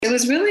it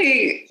was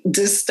really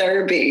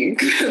disturbing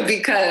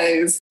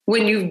because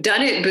when you've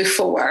done it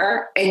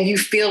before and you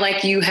feel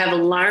like you have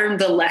learned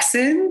the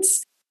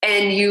lessons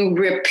and you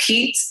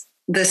repeat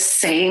the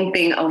same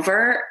thing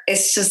over,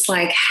 it's just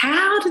like,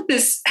 how did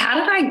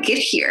I get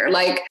here?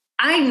 Like,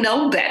 I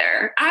know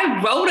better.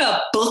 I wrote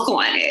a book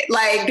on it.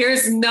 Like,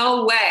 there's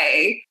no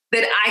way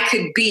that I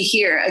could be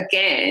here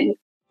again.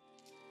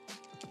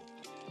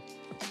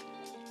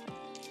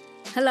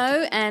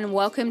 Hello and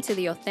welcome to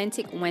the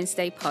Authentic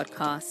Wednesday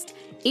podcast.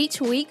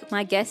 Each week,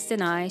 my guest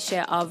and I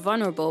share our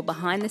vulnerable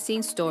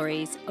behind-the-scenes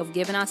stories of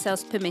giving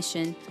ourselves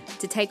permission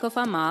to take off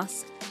our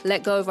masks,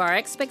 let go of our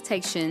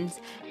expectations,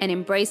 and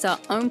embrace our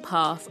own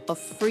path of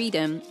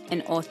freedom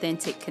and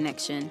authentic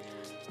connection.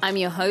 I'm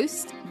your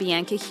host,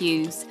 Bianca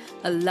Hughes,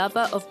 a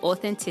lover of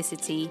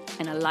authenticity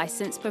and a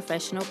licensed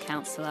professional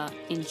counselor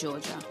in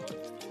Georgia.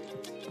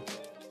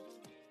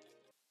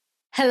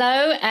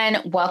 Hello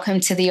and welcome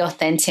to the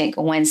Authentic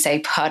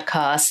Wednesday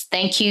podcast.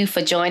 Thank you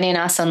for joining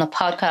us on the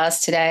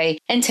podcast today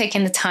and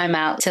taking the time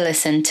out to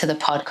listen to the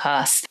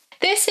podcast.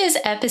 This is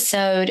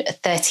episode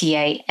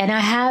 38 and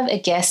I have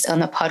a guest on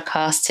the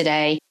podcast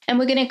today and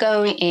we're going to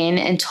go in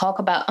and talk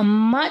about a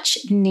much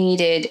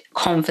needed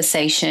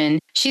conversation.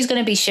 She's going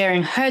to be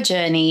sharing her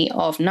journey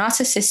of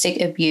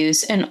narcissistic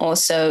abuse and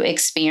also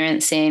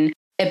experiencing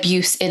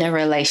abuse in a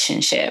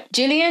relationship.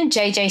 Jillian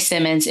JJ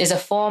Simmons is a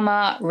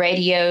former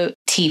radio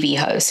TV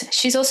host.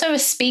 She's also a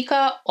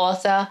speaker,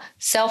 author,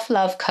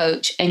 self-love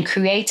coach, and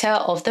creator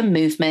of the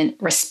movement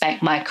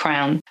Respect My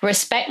Crown.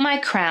 Respect My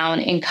Crown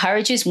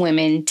encourages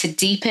women to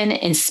deepen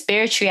in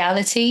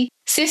spirituality,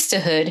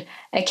 sisterhood,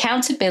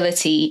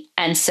 accountability,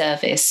 and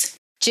service.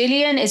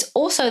 Jillian is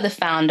also the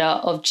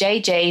founder of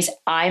JJ's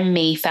I'm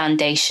Me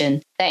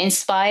Foundation that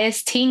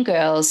inspires teen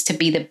girls to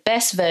be the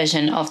best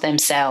version of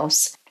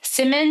themselves.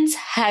 Simmons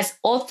has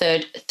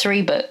authored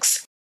 3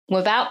 books: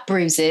 Without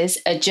Bruises,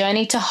 A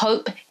Journey to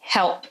Hope,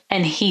 Help,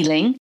 and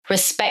Healing;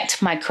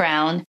 Respect My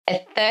Crown,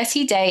 a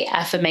 30-day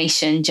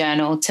affirmation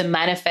journal to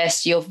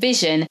manifest your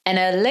vision; and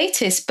her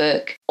latest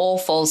book, All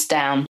Falls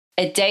Down,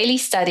 a daily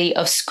study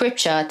of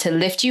scripture to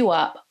lift you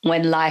up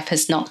when life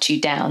has knocked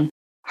you down.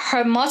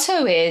 Her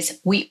motto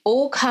is, we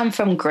all come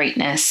from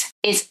greatness.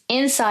 It's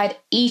inside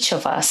each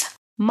of us.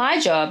 My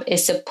job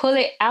is to pull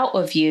it out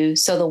of you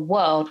so the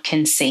world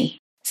can see.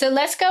 So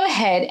let's go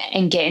ahead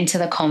and get into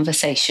the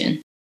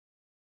conversation.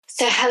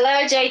 So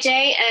hello, JJ,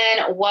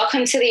 and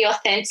welcome to the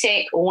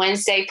Authentic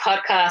Wednesday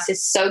podcast.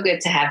 It's so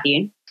good to have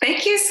you.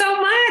 Thank you so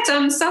much.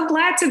 I'm so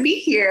glad to be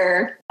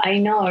here. I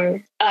know.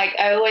 Like,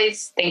 I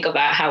always think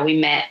about how we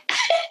met.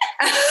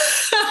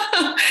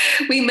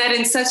 We met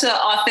in such an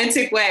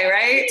authentic way,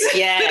 right?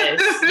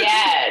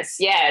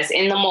 Yes.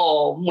 In the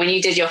mall when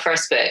you did your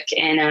first book.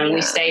 And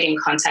we stayed in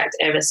contact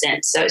ever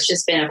since. So it's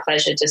just been a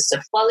pleasure just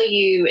to follow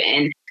you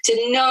and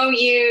to know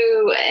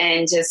you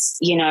and just,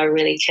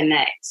 really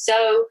connect.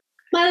 So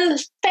my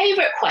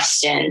favorite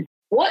question,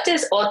 what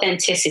does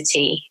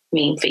authenticity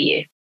mean for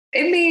you?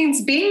 It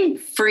means being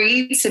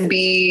free to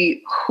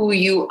be who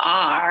you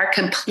are,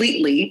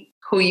 completely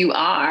who you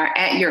are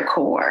at your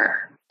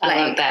core.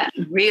 I love that.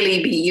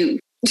 Really be you.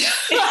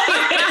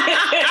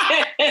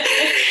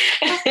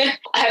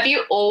 Have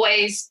you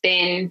always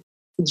been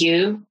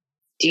you?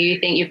 Do you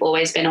think you've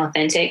always been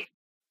authentic?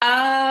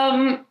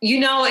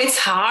 It's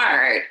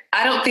hard.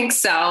 I don't think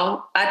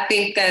so. I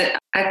think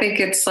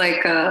it's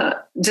like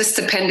just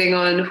depending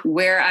on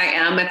where I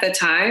am at the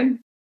time.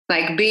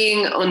 Like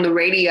being on the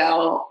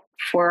radio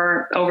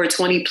for over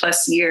 20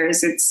 plus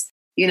years, it's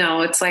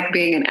like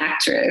being an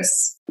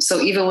actress.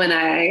 So even when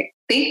I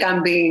think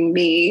I'm being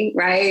me,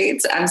 right,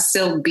 I'm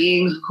still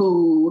being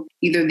who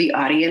either the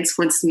audience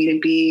wants me to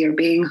be or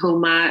being who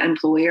my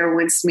employer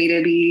wants me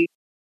to be.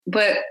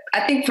 But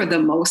I think for the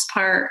most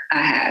part,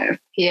 I have.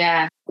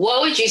 Yeah.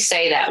 What would you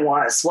say that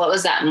was? What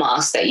was that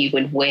mask that you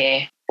would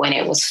wear when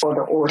it was for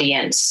the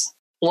audience?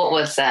 What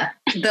was that?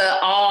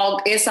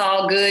 It's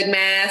all good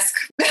mask.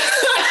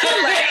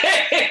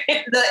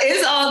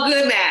 It's all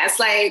good mask.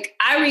 Like,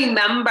 I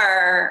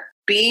remember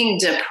being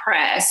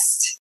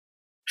depressed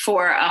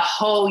for a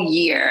whole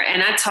year.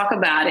 And I talk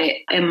about it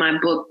in my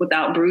book,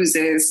 Without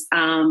Bruises.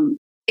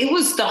 It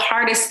was the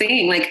hardest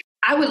thing. Like,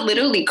 I would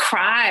literally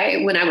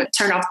cry when I would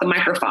turn off the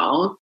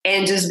microphone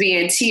and just be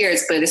in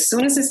tears. But as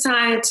soon as it's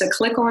time to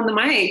click on the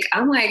mic,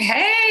 I'm like,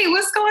 hey,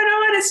 what's going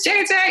on? It's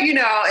JJ,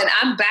 and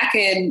I'm back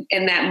in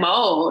that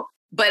mode.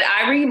 But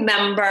I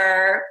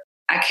remember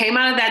I came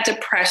out of that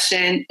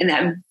depression, and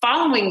that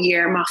following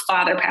year, my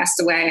father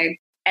passed away.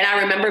 And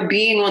I remember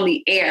being on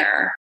the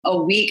air a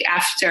week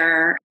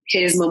after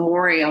his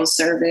memorial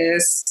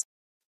service.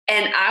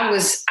 And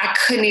I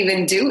couldn't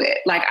even do it.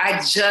 Like, I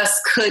just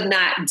could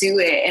not do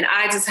it. And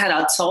I just had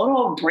a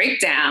total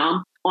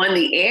breakdown on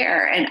the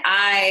air. And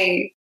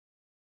I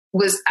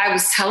was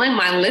telling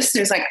my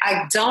listeners, like,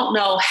 I don't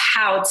know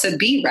how to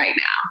be right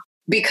now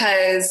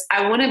because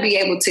I want to be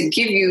able to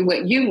give you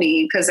what you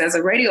need. Because as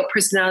a radio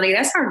personality,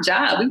 that's our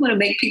job. We want to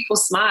make people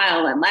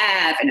smile and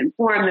laugh and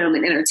inform them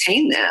and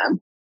entertain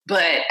them.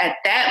 But at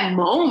that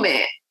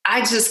moment,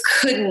 I just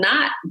could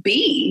not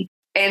be.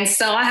 And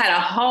so I had a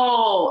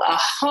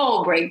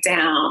whole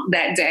breakdown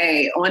that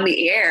day on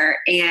the air.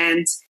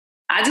 And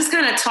I just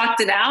kind of talked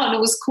it out, and it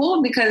was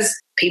cool because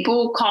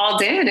people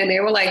called in and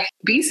they were like,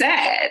 be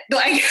sad.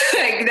 Like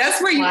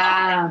that's where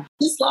you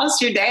just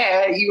lost your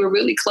dad. You were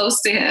really close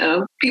to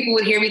him. People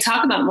would hear me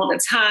talk about him all the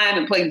time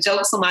and play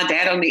jokes on my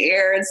dad on the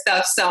air and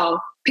stuff. So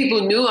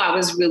people knew I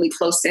was really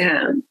close to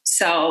him.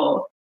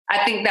 So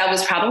I think that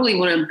was probably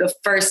one of the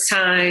first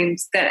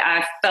times that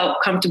I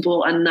felt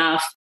comfortable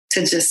enough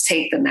to just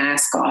take the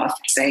mask off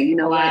and say, you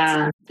know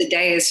what,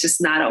 today is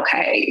just not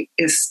okay.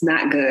 It's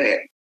not good.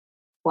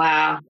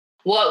 Wow.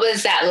 What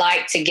was that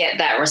like to get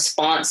that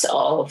response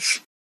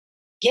of,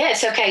 yeah,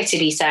 it's okay to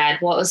be sad?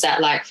 What was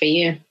that like for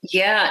you?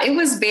 Yeah, it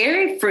was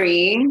very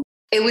freeing.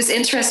 It was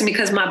interesting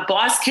because my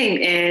boss came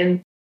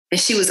in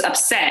and she was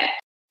upset.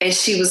 And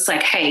she was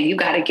like, hey, you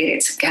got to get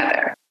it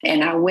together.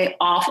 And I went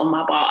off on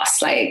my boss,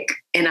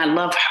 and I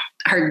love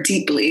her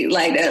deeply.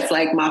 Like, that's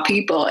like my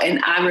people. And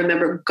I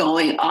remember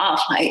going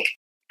off, like,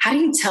 how do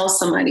you tell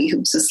somebody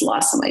who just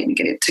lost somebody to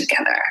get it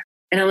together?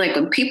 And I'm like,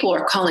 when people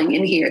are calling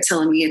in here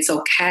telling me it's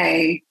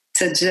okay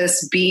to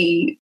just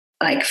be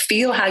like,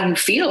 feel how you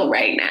feel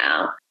right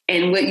now.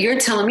 And what you're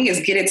telling me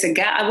is get it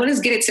together. What does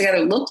get it together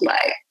look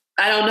like?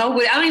 I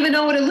don't even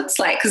know what it looks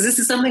like, because this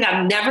is something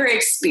I've never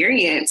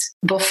experienced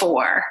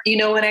before. You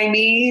know what I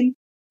mean?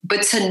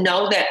 But to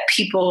know that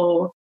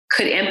people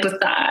could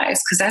empathize,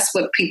 because that's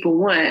what people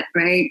want,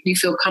 right? You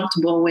feel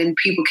comfortable when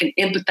people can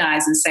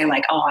empathize and say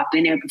like, oh, I've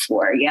been there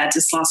before. Yeah, I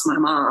just lost my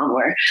mom.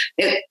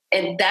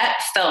 And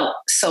that felt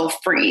so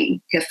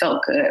free. It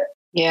felt good.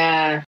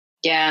 Yeah.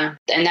 Yeah.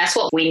 And that's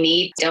what we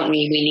need, don't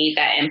we? We need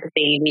that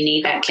empathy. We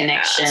need that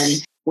connection.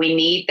 Gosh. We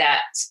need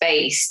that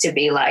space to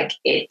be like,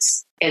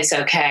 it's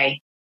okay.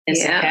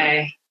 It's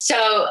okay. So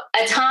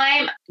a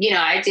time,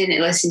 I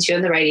didn't listen to you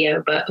on the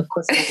radio, but of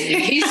course I was in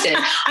Houston.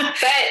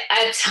 But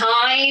a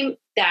time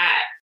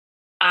that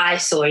I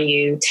saw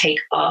you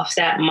take off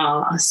that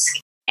mask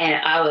and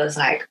I was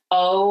like,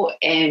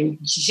 OMG.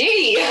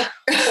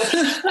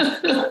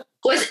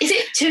 Is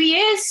it 2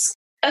 years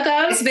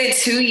ago? It's been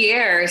 2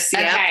 years.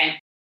 Yeah. Okay.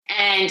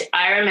 And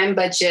I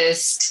remember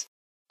just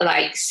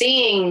like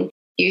seeing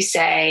you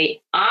say,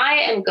 I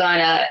am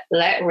gonna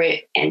let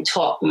rip and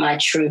talk my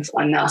truth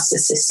on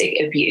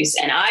narcissistic abuse.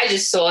 And I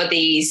just saw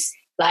these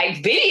like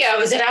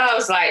videos and I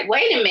was like,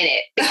 wait a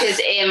minute, because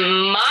in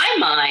my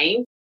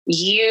mind,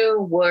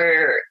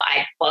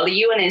 I follow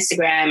you on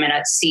Instagram and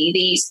I'd see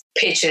these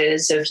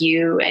pictures of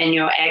you and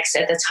your ex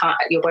at the time,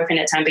 your boyfriend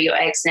at the time, but your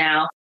ex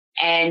now.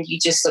 And you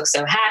just look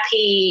so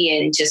happy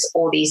and just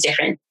all these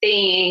different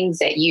things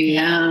that you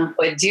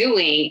were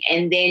doing.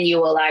 And then you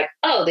were like,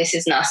 oh, this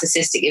is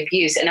narcissistic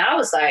abuse. And I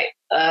was like,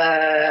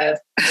 what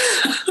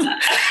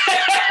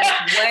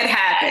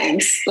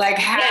happens? Like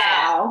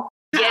how?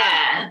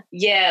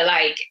 Yeah.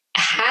 Like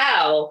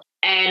how?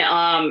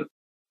 And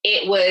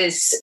it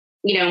was,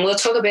 and we'll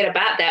talk a bit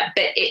about that,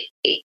 but it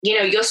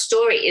your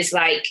story is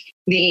like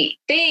the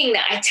thing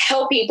that I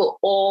tell people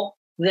all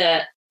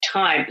the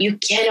time. You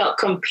cannot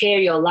compare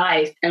your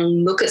life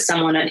and look at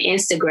someone on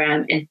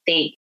Instagram and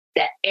think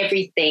that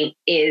everything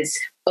is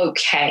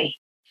okay.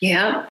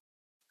 Yeah.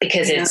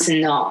 Because it's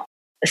not.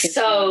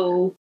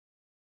 So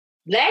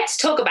let's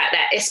talk about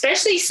that,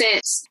 especially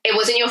since it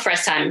wasn't your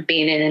first time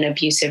being in an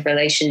abusive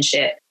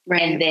relationship.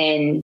 Right. And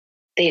then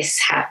this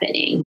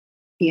happening.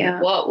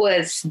 Yeah. What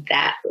was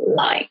that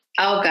like?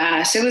 Oh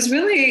gosh, it was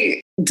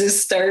really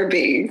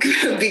disturbing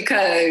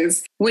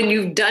because when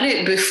you've done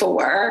it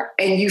before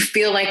and you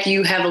feel like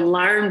you have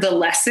learned the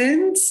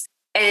lessons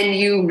and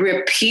you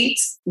repeat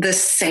the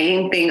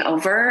same thing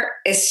over,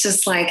 it's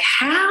just like,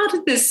 how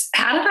did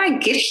I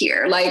get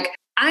here? Like,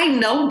 I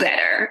know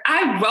better.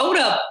 I wrote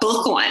a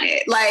book on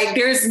it. Like,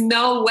 there's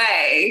no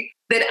way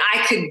that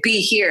I could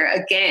be here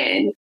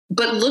again.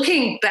 But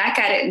looking back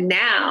at it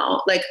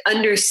now, like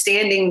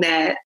understanding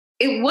that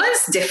it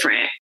was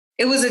different.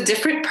 It was a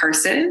different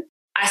person.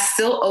 I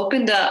still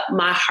opened up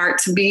my heart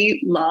to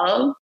be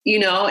loved,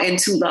 and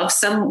to love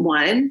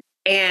someone.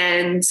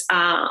 And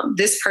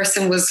this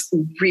person was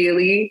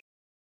really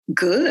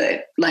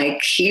good.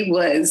 Like he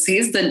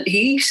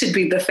should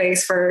be the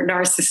face for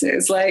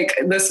narcissists, like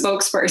the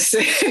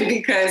spokesperson,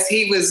 because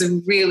he was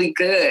really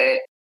good.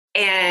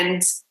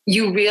 And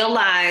you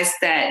realize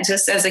that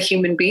just as a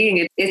human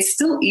being, it's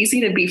still easy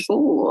to be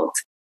fooled.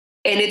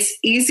 And it's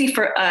easy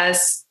for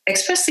us,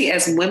 especially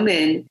as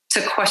women,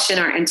 to question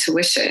our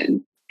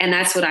intuition. And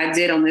that's what I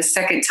did on this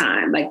second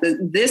time. Like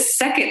this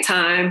second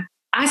time,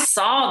 I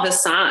saw the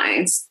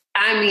signs.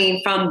 I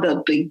mean, from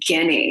the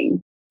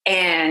beginning.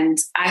 And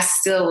I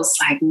still was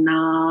like,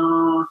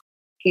 nah,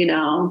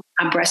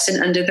 I brushed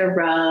it under the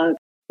rug.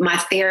 My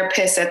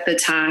therapist at the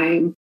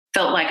time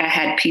felt like I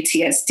had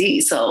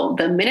PTSD. So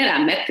the minute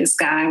I met this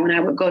guy, when I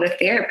would go to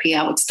therapy,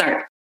 I would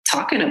start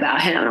talking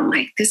about him. I'm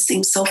like, this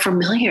seems so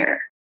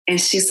familiar. And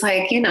she's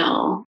like,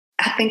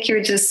 I think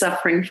you're just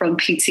suffering from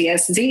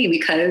PTSD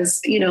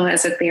because,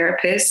 as a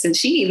therapist, and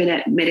she even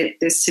admitted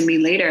this to me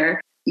later,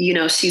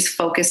 she's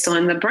focused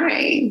on the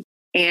brain.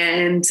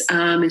 And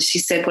she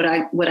said,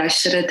 what I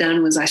should have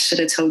done was I should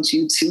have told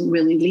you to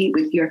really lead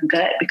with your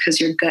gut,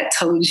 because your gut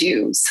told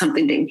you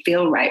something didn't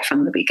feel right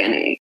from the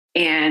beginning.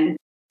 And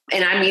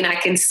I mean, I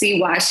can see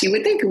why she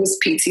would think it was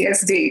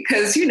PTSD,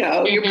 because, you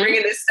know, you're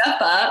bringing this stuff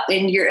up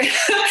and you're,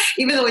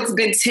 even though it's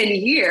been 10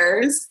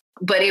 years,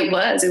 but it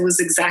was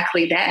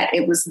exactly that.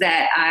 It was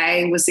that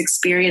I was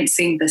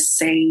experiencing the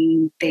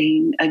same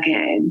thing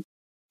again.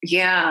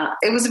 Yeah,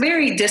 it was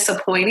very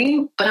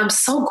disappointing, but I'm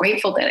so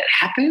grateful that it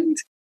happened.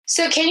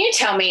 So can you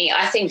tell me,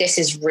 I think this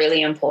is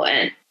really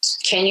important.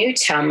 Can you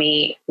tell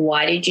me,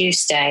 why did you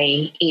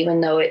stay,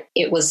 even though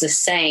it was the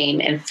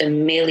same and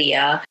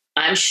familiar?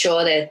 I'm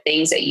sure there are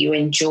things that you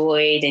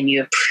enjoyed and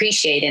you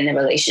appreciate in the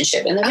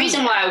relationship. And the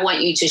reason why I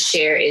want you to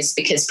share is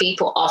because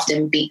people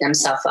often beat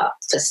themselves up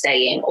for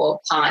staying or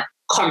can't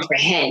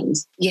comprehend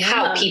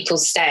how people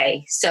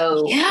stay.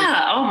 So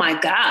yeah, oh my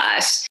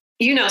gosh.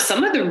 You know,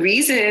 some of the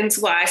reasons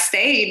why I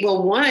stayed,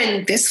 well,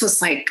 one, this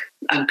was like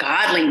a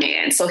godly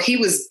man. So he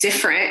was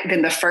different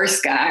than the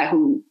first guy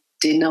who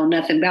didn't know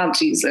nothing about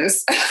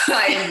Jesus.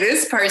 Like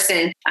this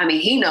person, I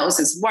mean, he knows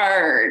his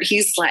word.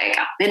 He's like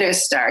a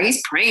minister.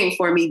 He's praying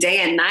for me day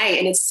and night.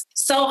 And it's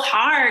so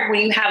hard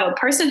when you have a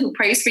person who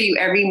prays for you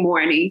every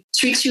morning,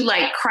 treats you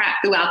like crap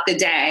throughout the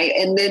day,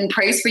 and then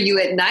prays for you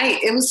at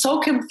night. It was so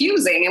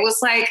confusing. It was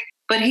like,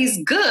 but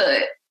he's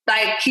good.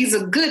 Like he's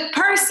a good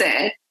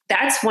person.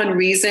 That's one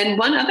reason.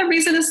 One other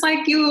reason is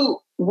like you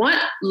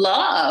want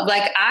love.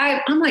 Like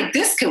I'm like,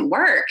 this can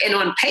work. And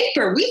on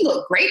paper, we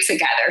look great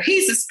together.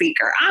 He's a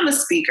speaker. I'm a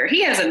speaker.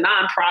 He has a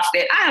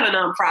nonprofit. I have a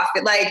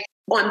nonprofit. Like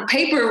on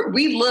paper,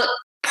 we look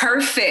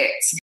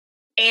perfect.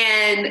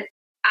 And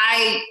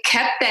I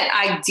kept that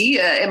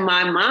idea in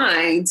my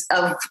mind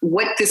of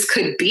what this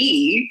could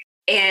be.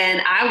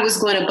 And I was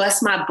going to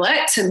bust my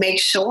butt to make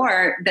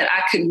sure that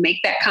I could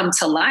make that come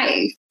to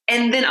life.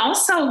 And then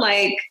also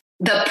like,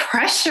 the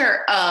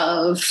pressure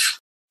of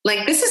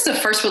like, this is the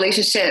first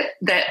relationship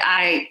that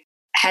I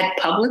had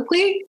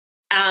publicly.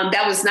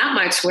 That was not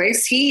my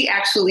choice. He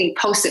actually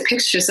posted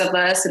pictures of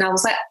us and I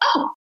was like,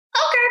 oh,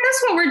 okay,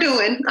 that's what we're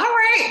doing. All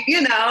right.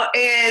 You know,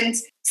 and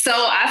so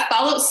I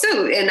followed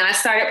suit and I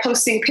started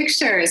posting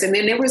pictures. And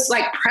then there was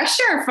like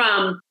pressure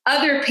from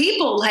other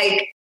people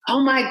like,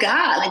 oh my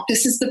God, like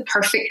this is the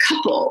perfect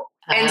couple.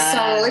 And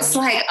so it's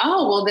like,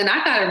 oh, well, then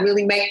I got to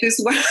really make this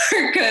work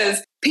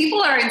because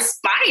people are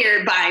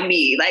inspired by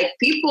me. Like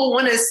people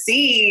want to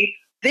see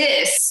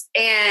this.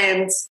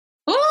 And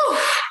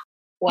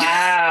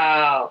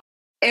wow.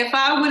 If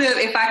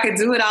I could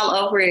do it all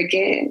over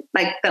again,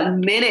 like the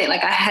minute,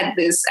 like I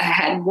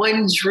had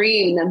one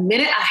dream. The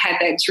minute I had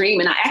that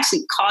dream and I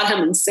actually called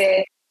him and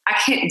said, I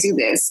can't do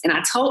this. And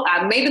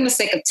I made the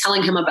mistake of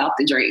telling him about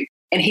the dream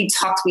and he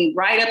talked me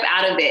right up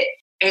out of it.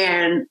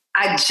 And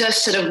I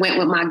just should have went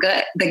with my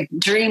gut. The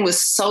dream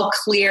was so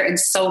clear and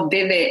so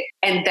vivid.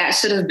 And that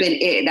should have been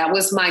it. That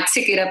was my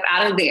ticket up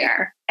out of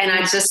there. And I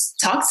just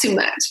talk too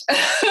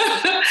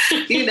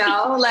much, you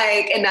know,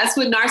 like, and that's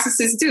what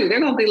narcissists do. They're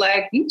going to be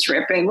like, you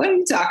tripping. What are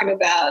you talking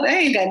about? That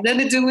ain't got nothing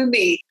to do with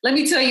me. Let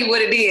me tell you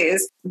what it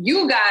is.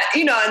 You got,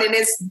 you know, and then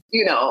it's,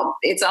 you know,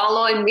 it's all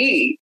on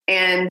me.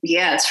 And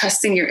yeah,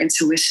 trusting your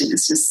intuition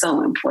is just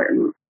so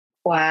important.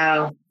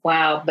 Wow.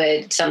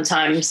 But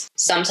sometimes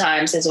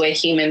as we're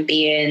human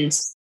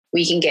beings,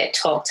 we can get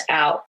talked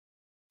out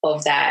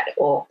of that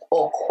or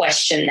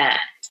question that.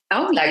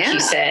 Oh, like you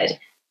said,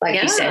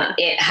 you said,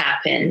 it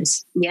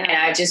happens. Yeah. And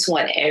I just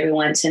want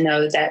everyone to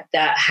know that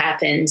that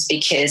happens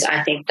because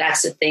I think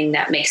that's the thing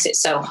that makes it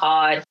so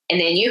hard. And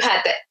then you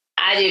had the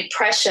added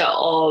pressure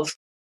of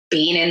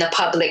being in the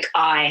public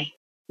eye.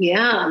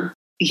 Yeah.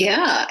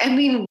 Yeah. I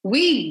mean,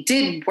 we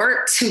did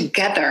work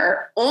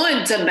together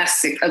on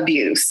domestic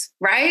abuse,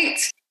 right?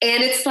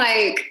 And it's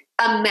like,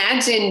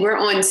 imagine we're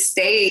on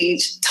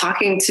stage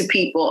talking to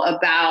people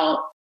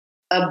about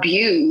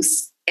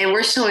abuse and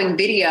we're showing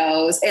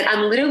videos and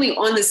I'm literally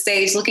on the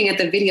stage looking at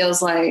the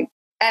videos like,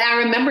 and I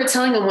remember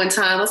telling them one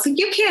time, I was like,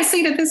 you can't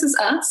see that this is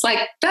us. Like,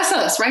 that's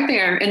us right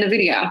there in the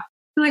video. I'm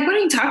like, what are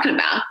you talking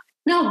about?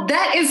 No,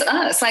 that is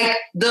us. Like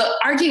the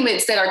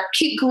arguments that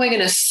keep going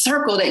in a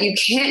circle that you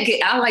can't get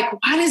out. Like,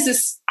 why does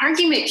this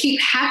argument keep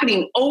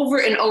happening over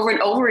and over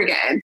and over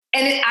again?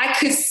 And I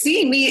could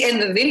see me in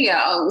the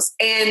videos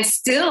and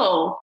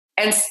still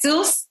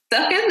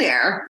stuck in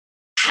there.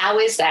 How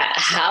is that?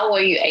 How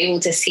are you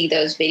able to see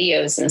those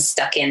videos and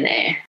stuck in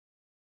there?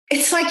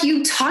 It's like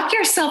you talk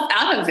yourself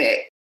out of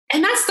it.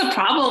 And that's the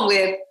problem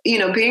with, you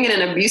know, being in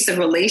an abusive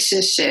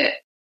relationship.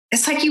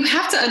 It's like you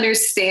have to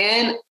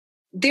understand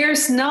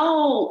there's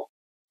no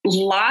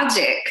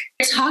logic.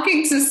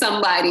 Talking to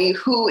somebody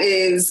who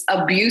is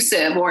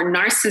abusive or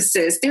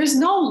narcissist, there's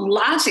no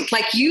logic.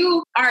 Like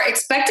you are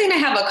expecting to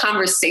have a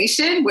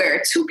conversation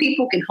where two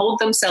people can hold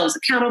themselves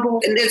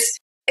accountable. And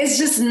it's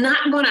just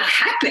not going to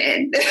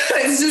happen.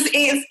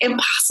 It's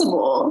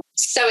impossible.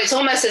 So it's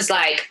almost as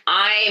like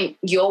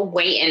you're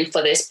waiting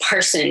for this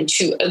person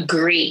to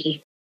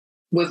agree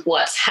with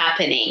what's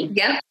happening.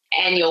 Yep.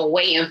 And you're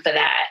waiting for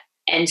that.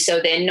 And so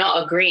they're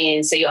not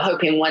agreeing. So you're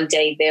hoping one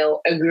day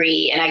they'll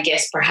agree and I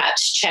guess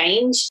perhaps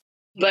change.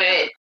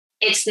 But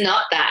it's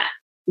not that.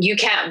 You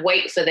can't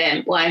wait for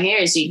them. What I'm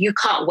hearing is you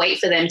can't wait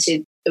for them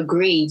to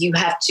agree. You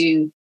have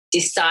to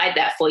decide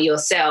that for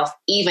yourself,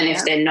 even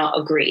if they're not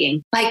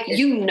agreeing. Like,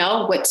 you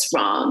know what's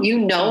wrong. You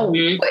know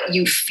what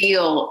you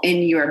feel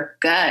in your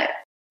gut.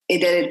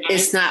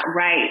 It's not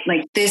right.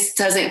 Like, this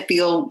doesn't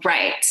feel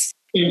right.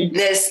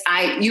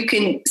 You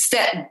can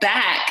step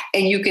back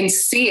and you can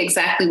see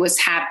exactly what's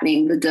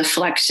happening, the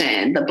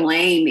deflection, the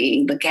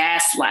blaming, the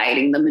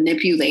gaslighting, the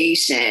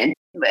manipulation.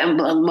 In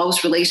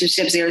most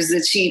relationships, there's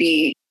the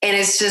cheating. And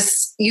it's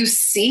just, you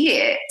see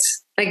it.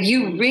 Like,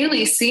 you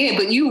really see it,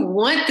 but you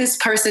want this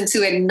person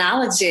to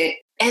acknowledge it,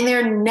 and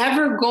they're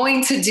never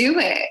going to do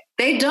it.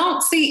 They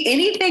don't see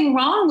anything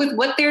wrong with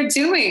what they're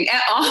doing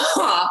at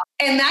all.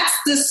 And that's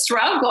the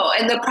struggle.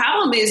 And the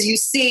problem is, you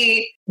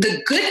see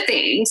the good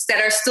things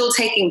that are still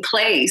taking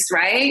place,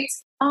 right?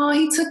 Oh,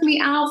 he took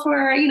me out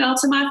for,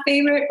 to my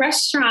favorite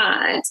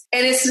restaurant.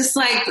 And it's just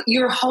like,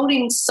 you're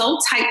holding so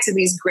tight to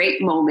these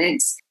great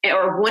moments,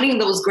 or wanting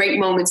those great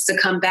moments to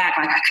come back.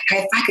 Like,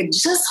 if I could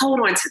just hold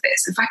on to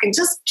this, if I can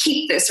just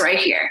keep this right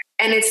here.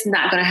 And it's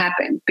not going to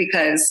happen,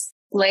 because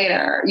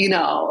later,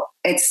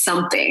 it's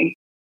something.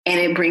 And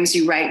it brings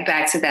you right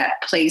back to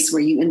that place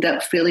where you end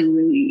up feeling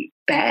really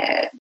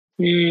bad.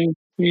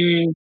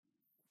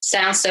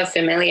 Sounds so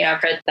familiar.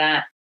 I've heard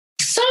that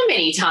so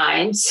many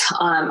times,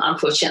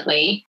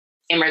 unfortunately,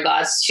 in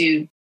regards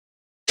to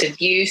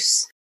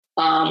abuse,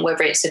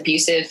 whether it's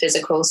abusive,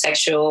 physical,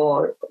 sexual,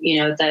 or,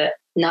 the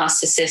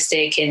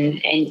narcissistic,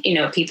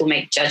 and people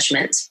make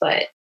judgments.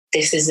 But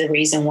this is the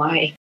reason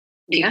why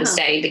people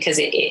say, because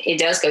it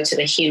does go to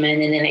the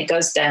human, and then it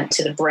goes down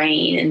to the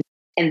brain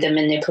and the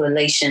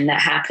manipulation that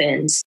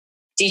happens.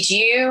 Did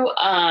you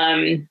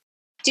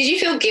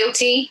feel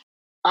guilty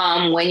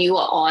when you were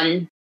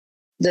on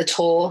the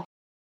tour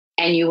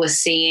and you were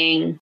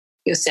seeing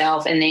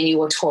yourself, and then you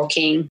were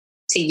talking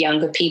to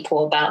younger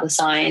people about the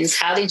signs?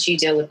 How did you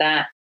deal with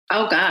that?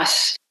 Oh,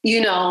 gosh.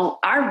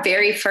 Our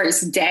very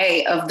first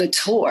day of the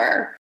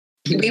tour,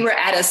 we were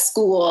at a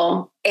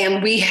school,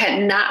 and we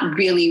had not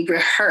really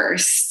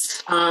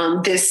rehearsed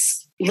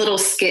this little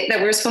skit that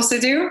we were supposed to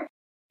do.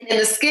 In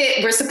the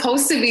skit, we're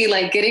supposed to be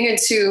like getting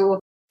into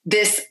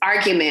this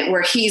argument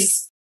where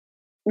he's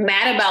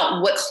mad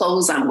about what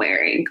clothes I'm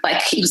wearing.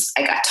 Like, he was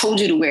like, I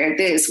told you to wear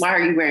this. Why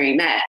are you wearing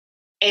that?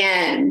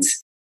 And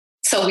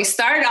so we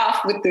started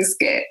off with this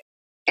skit.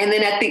 And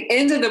then at the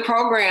end of the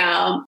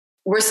program,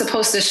 we're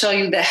supposed to show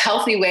you the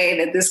healthy way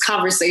that this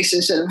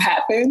conversation should have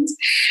happened.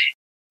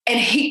 And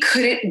he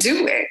couldn't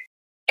do it.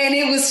 And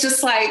it was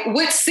just like,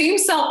 what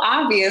seems so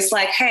obvious,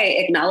 like,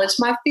 hey, acknowledge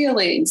my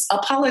feelings,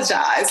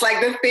 apologize, like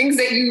the things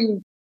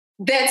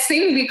that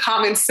seem to be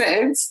common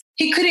sense.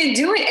 He couldn't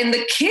do it. And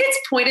the kids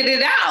pointed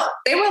it out.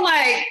 They were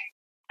like,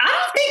 I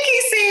don't think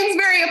he seems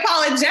very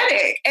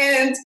apologetic.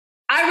 And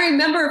I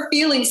remember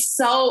feeling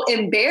so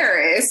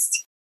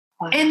embarrassed.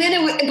 Wow. And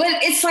then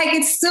but it's like,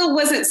 it still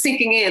wasn't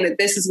sinking in that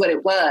this is what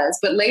it was.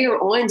 But later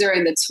on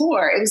during the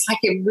tour, it was like,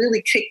 it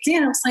really kicked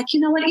in. I was like, you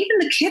know what? Even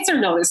the kids are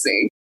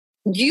noticing.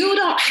 You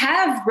don't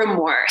have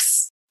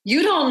remorse.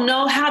 You don't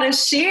know how to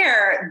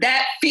share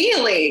that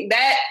feeling,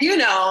 that,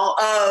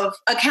 of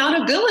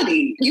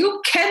accountability.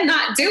 You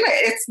cannot do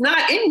it. It's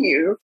not in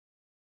you.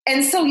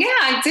 And so,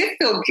 I did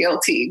feel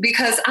guilty,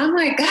 because I'm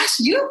like, gosh,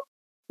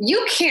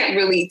 you can't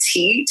really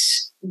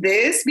teach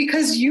this,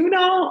 because you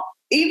don't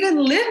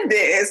even live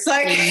this.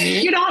 Like,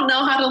 you don't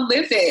know how to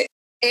live it.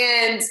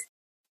 And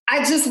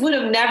I just would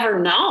have never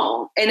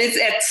known. And it's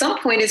at some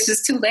point, it's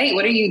just too late.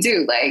 What do you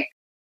do? Like,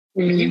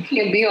 you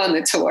can't be on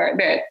the tour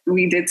that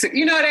we did.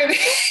 You know what I mean?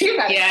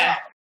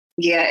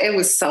 Yeah, it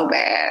was so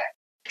bad.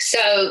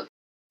 So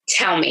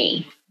tell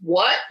me,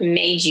 what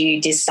made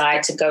you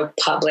decide to go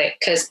public?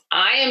 Because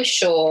I am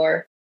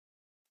sure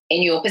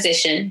in your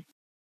position,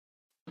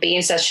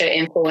 being such an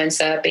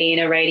influencer, being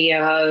a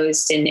radio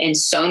host, and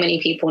so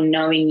many people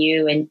knowing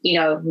you, and,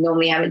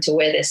 normally having to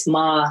wear this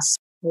mask,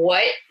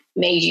 what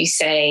made you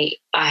say,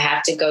 I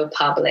have to go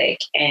public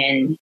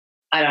and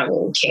I don't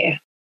really care?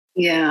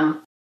 Yeah.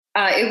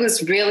 It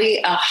was really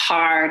a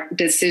hard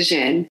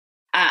decision.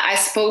 I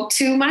spoke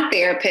to my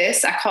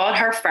therapist. I called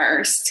her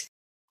first,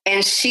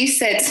 and she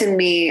said to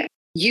me,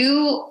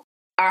 you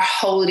are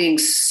holding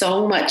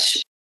so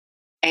much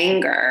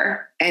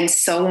anger and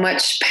so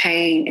much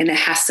pain, and it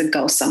has to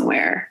go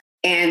somewhere.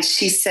 And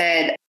she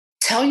said,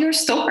 tell your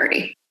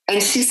story.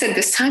 And she said,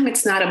 this time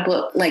it's not a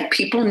book. Like,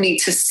 people need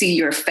to see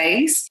your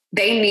face.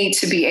 They need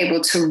to be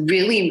able to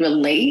really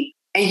relate,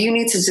 and you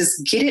need to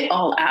just get it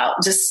all out.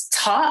 Just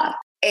talk.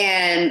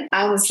 And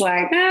I was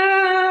like,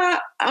 I'm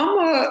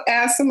going to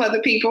ask some other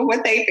people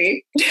what they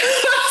think.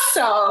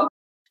 So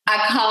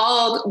I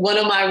called one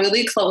of my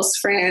really close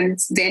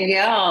friends,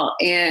 Danielle,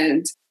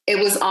 and it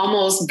was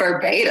almost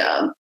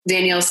verbatim.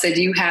 Danielle said,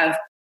 you have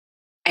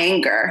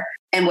anger.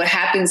 And what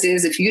happens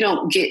is, if you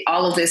don't get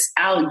all of this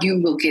out,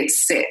 you will get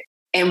sick.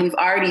 And we've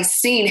already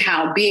seen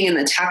how being in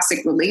a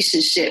toxic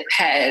relationship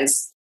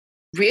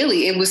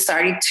it was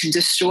starting to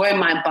destroy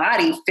my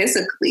body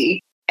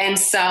physically. And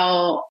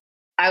so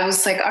I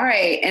was like, all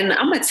right, and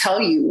I'm going to tell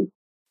you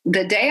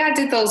the day I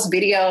did those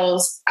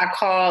videos, I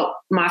called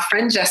my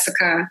friend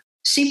Jessica.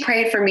 She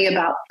prayed for me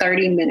about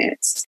 30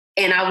 minutes.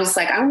 And I was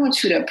like, I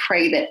want you to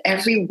pray that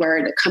every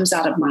word that comes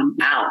out of my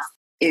mouth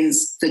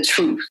is the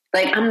truth.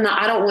 Like,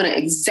 I don't want to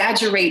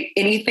exaggerate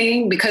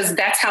anything, because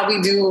that's how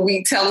we do when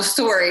we tell a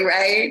story,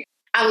 right?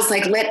 I was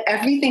like, let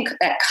everything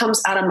that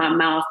comes out of my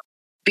mouth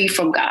be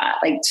from God,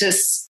 like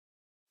just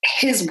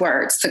his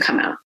words to come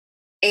out.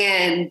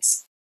 And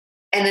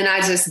then I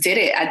just did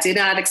it. I did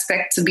not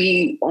expect to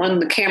be on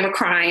the camera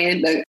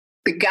crying. The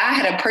guy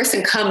had a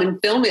person come and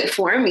film it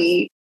for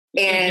me.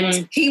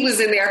 And he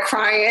was in there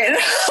crying.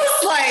 I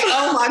was like,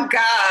 oh my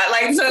God.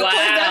 Like, so of course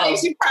that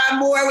makes you cry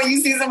more when you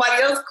see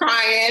somebody else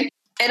crying.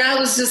 And I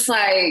was just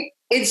like,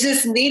 it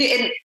just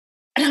needed,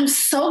 and I'm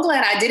so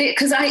glad I did it,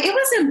 because it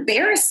was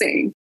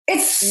embarrassing.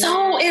 It's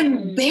so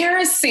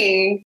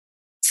embarrassing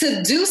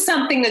to do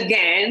something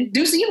again.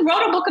 You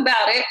wrote a book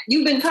about it.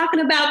 You've been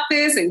talking about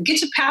this and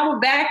get your power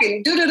back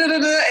and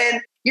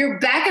and you're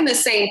back in the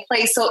same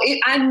place. So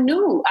I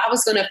knew I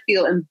was going to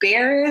feel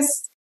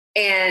embarrassed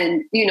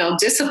and,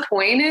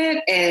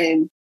 disappointed,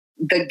 and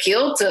the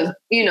guilt of,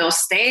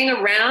 staying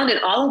around and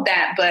all of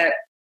that. But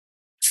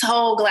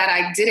so glad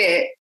I did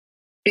it,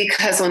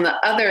 because on the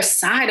other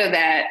side of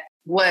that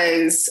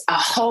was a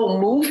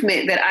whole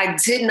movement that I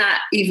did not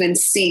even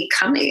see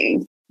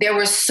coming. There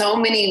were so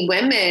many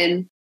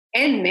women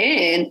and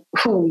men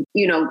who,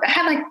 I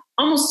had like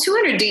almost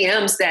 200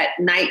 DMs that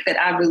night that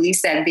I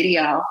released that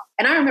video.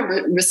 And I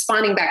remember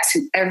responding back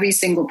to every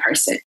single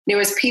person. There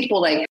was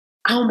people like,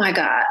 oh my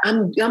God,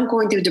 I'm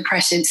going through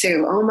depression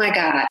too. Oh my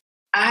God,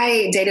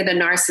 I dated a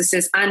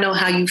narcissist. I know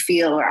how you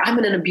feel. Or I'm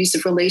in an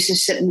abusive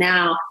relationship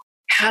now.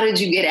 How did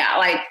you get out?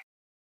 Like,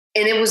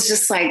 and it was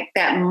just like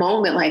that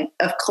moment, like,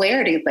 of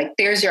clarity. Like,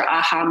 there's your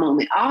aha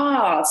moment.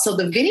 Oh, so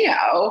the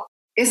video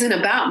isn't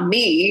about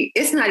me.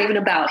 It's not even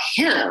about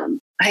him.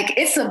 Like,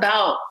 it's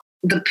about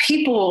the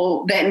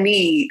people that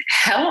need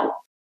help.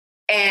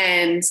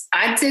 And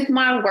I did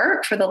my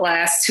work for the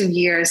last 2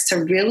 years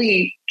to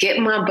really get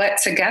my butt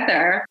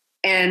together.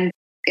 And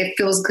it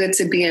feels good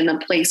to be in a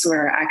place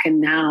where I can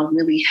now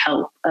really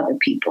help other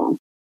people.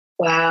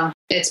 Wow.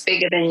 It's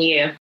bigger than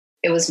you.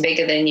 It was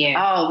bigger than you.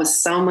 Oh, it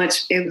was so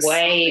much. It was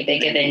way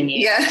bigger than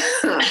you. Yeah.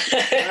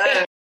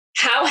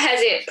 How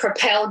has it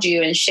propelled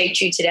you and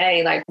shaped you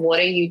today? Like, what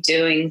are you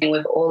doing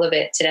with all of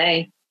it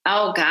today?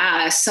 Oh,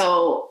 gosh.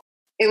 So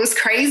it was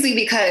crazy,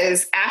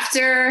 because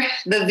after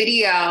the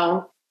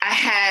video, I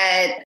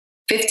had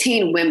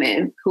 15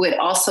 women who had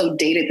also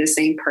dated the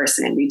same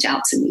person reach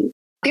out to me.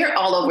 They're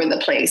all over the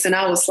place. And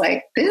I was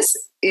like, this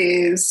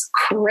is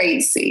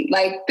crazy.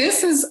 Like,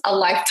 this is a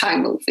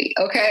Lifetime movie.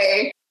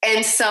 Okay.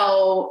 And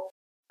so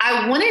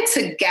I wanted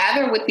to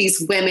gather with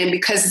these women,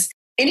 because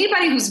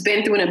anybody who's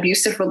been through an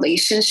abusive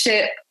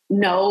relationship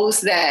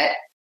knows that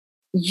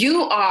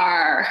you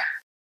are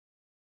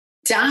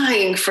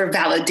dying for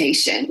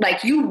validation.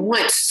 Like, you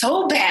want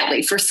so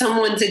badly for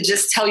someone to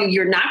just tell you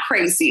you're not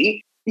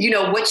crazy.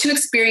 What you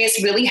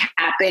experienced really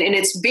happened. And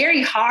it's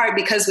very hard,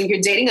 because when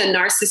you're dating a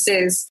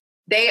narcissist,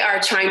 they are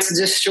trying to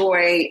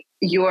destroy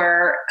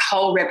your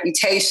whole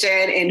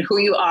reputation and who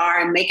you are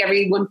and make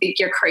everyone think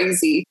you're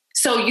crazy.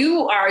 So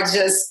you are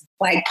just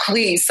like,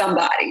 please,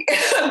 somebody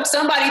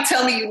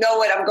tell me you know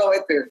what I'm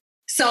going through.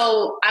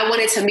 So I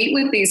wanted to meet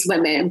with these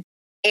women.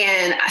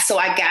 And so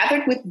I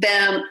gathered with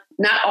them,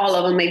 not all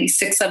of them, maybe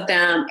 6 of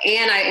them.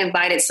 And I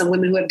invited some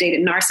women who have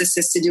dated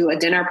narcissists to do a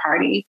dinner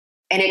party.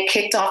 And it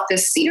kicked off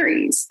this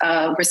series,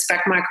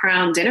 Respect My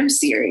Crown dinner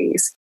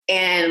series.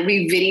 And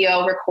we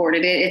video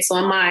recorded it. It's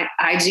on my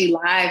IG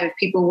Live if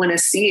people want to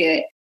see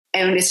it.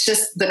 And it's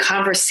just the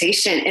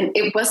conversation. And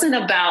it wasn't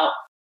about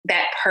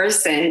that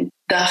person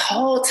the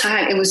whole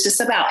time. It was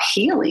just about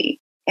healing.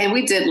 And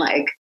we did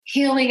like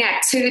healing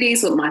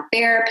activities with my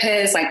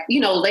therapist. Like,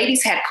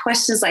 ladies had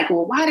questions like,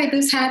 well, why did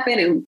this happen?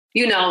 And,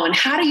 and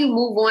how do you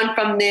move on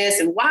from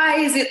this? And why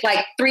is it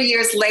like 3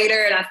 years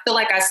later? And I feel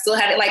like I still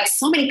have it. Like,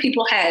 so many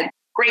people had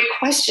great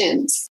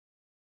questions.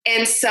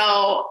 And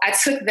so I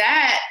took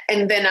that,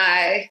 and then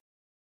I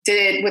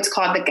did what's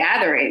called The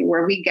Gathering,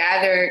 where we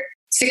gathered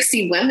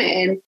 60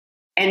 women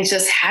and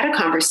just had a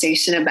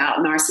conversation about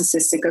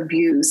narcissistic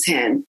abuse.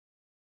 And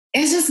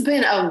it's just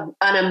been an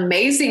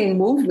amazing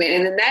movement.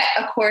 And then that,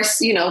 of course,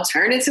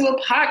 turned into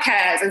a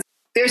podcast. And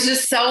there's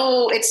just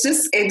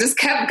it just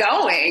kept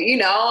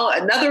going,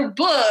 another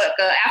book,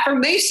 an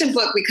affirmation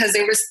book, because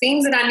there was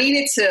things that I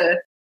needed to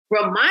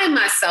remind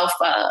myself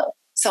of.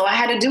 So I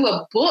had to do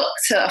a book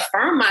to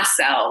affirm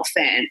myself.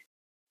 And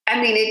I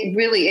mean, it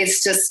really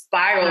is just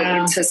spiraled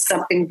into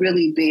something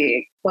really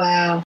big.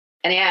 Wow.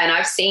 And and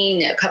I've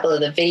seen a couple of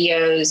the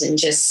videos and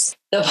just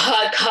the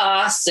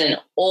podcasts and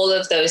all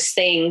of those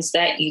things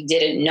that you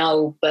didn't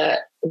know,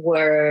 but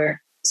were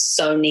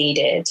so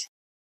needed.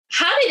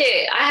 How did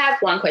it, I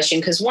have one question,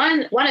 because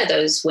one of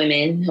those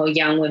women or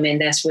young women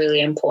that's really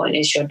important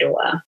is your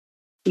daughter.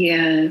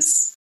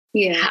 Yes.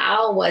 Yeah.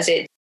 How was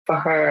it for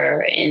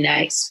her in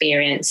that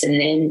experience, and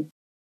then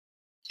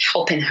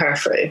helping her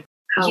through?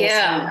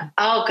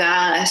 Oh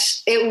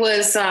gosh. It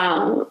was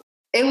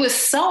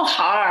so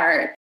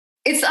hard.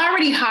 it's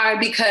already hard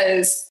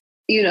because,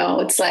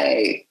 it's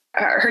like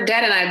her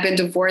dad and I have been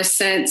divorced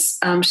since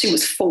she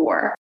was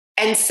 4.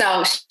 And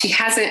so she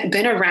hasn't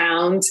been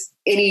around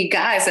any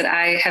guys that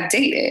I have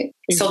dated.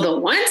 Mm-hmm. So the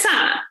one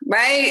time,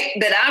 right,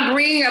 that I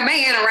bring a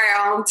man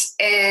around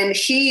and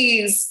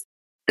he's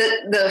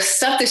the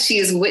stuff that she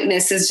has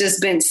witnessed has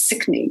just been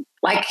sickening.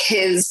 Like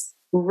his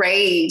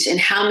rage and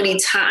how many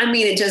times,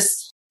 it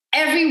just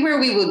everywhere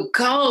we would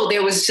go,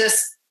 there was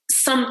just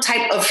some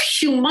type of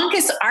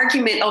humongous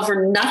argument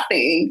over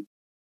nothing.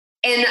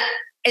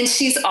 And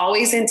she's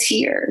always in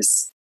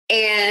tears.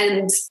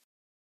 And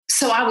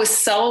so I was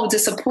so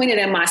disappointed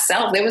in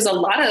myself. There was a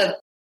lot of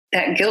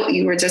that guilt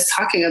you were just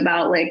talking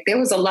about. Like, there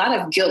was a lot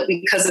of guilt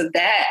because of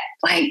that.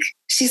 Like,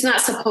 she's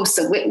not supposed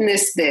to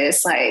witness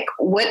this. Like,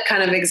 what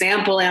kind of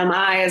example am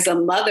I as a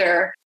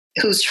mother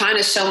who's trying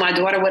to show my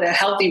daughter what a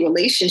healthy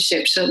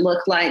relationship should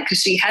look like? Because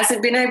she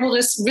hasn't been able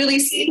to really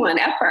see one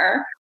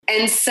ever.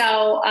 And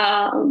so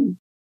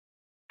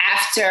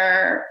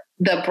after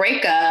the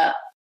breakup,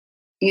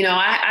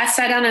 I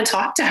sat down and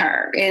talked to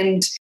her,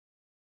 and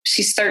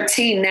she's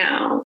 13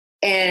 now.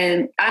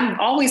 And I've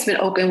always been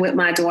open with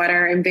my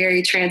daughter and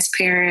very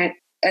transparent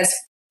as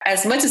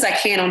much as I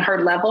can on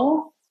her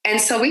level. And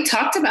so we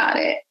talked about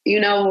it.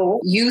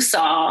 You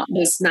saw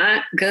was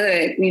not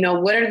good.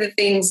 What are the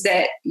things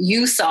that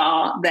you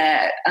saw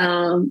that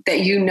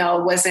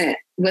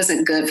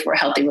wasn't good for a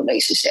healthy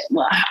relationship?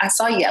 Well, I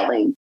saw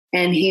yelling,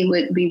 and he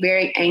would be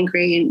very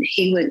angry, and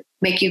he would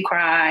make you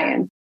cry.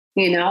 And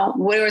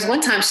there was one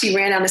time she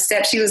ran down the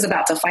steps. She was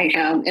about to fight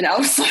him, and I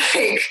was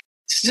like,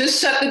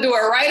 just shut the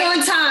door right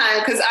on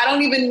time, because I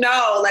don't even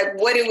know like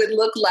what it would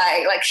look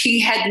like. Like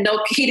he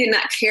did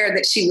not care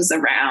that she was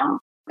around.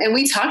 And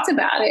we talked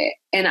about it.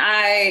 And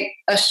I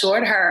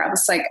assured her, I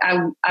was like,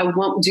 I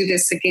won't do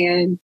this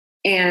again.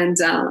 And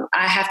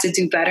I have to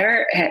do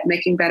better at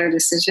making better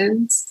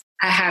decisions.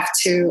 I have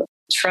to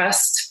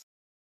trust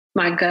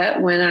my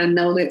gut when I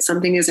know that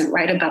something isn't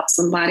right about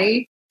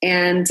somebody.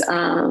 And,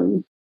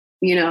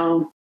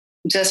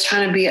 just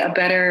trying to be a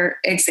better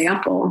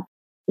example.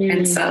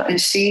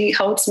 And she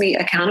holds me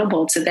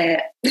accountable to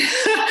that.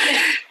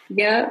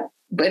 Yeah.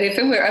 But if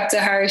it were up to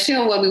her, she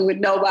don't want me with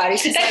nobody.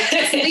 She's like,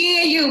 just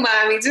me and you,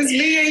 mommy, just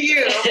me and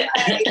you.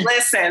 Like,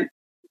 listen,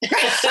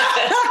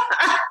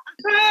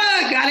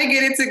 gotta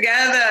get it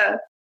together.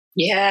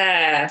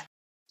 Yeah.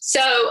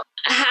 So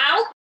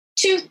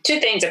two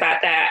things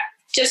about that,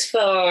 just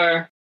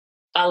for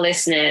our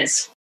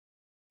listeners.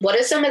 What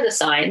are some of the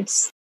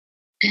signs?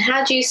 And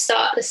how do you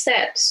start the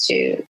steps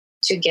to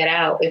get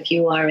out if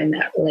you are in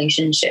that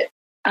relationship?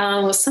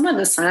 Well, some of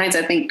the signs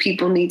I think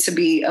people need to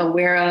be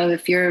aware of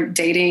if you're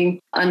dating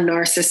a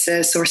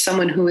narcissist or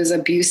someone who is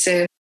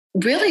abusive.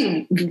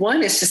 Really,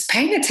 one is just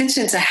paying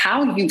attention to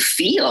how you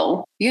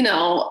feel.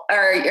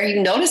 Are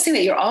you noticing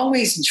that you're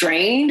always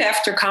drained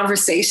after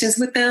conversations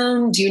with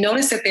them? Do you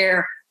notice that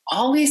they're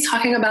always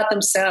talking about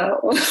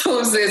themselves?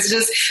 It's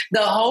just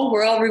the whole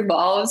world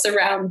revolves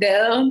around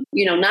them,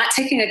 not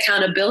taking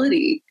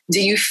accountability.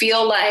 Do you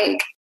feel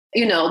like,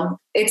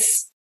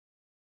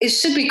 it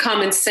should be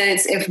common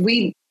sense if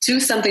we do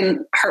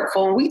something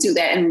hurtful, and we do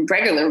that in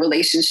regular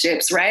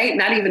relationships, right?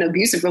 Not even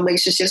abusive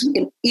relationships. We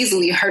can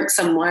easily hurt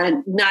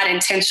someone, not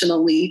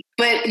intentionally,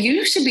 but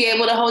you should be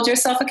able to hold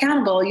yourself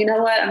accountable. You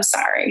know what? I'm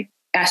sorry.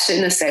 I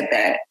shouldn't have said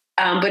that.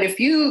 But if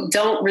you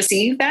don't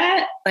receive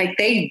that, like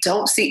they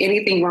don't see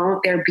anything wrong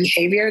with their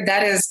behavior,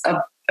 that is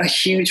a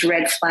huge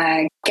red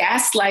flag.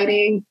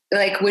 Gaslighting,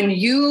 like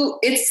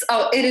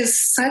it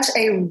is such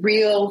a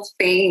real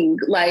thing.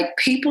 Like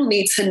people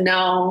need to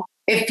know,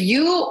 if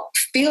you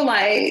feel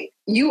like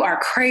you are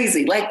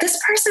crazy, like this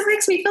person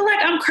makes me feel like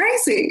I'm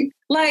crazy.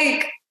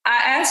 Like I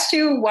asked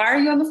you, why are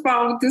you on the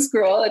phone with this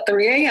girl at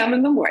 3 a.m.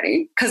 in the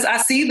morning? Because I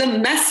see the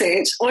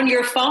message on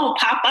your phone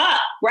pop up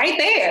right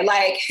there.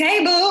 Like,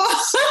 hey, boo.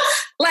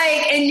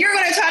 Like, and you're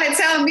going to try to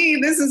tell me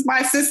this is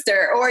my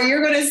sister. Or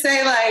you're going to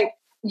say like,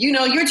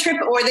 you're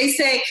tripping. Or they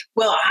say,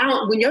 well,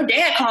 when your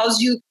dad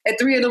calls you at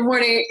 3 in the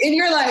morning and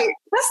you're like,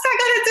 what's that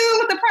going to do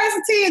with the price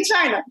of tea in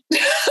China?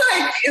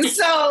 Like,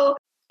 so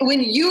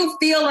when you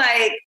feel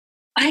like,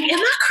 am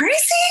I crazy?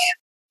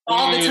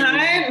 All the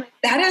time,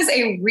 that is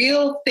a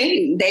real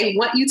thing. They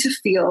want you to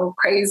feel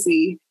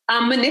crazy.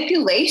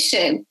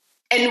 Manipulation.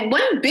 And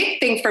one big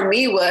thing for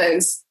me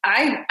was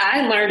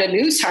I learned a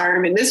new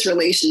term in this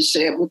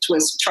relationship, which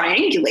was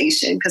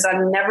triangulation, because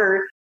I've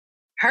never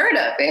heard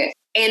of it.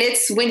 And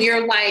it's when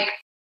you're like,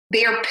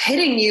 they're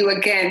pitting you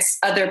against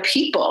other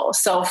people.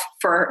 So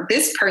for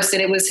this person,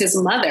 it was his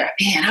mother.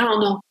 Man, I don't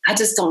know. I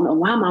just don't know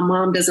why my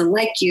mom doesn't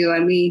like you. I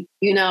mean,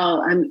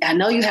 I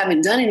know you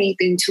haven't done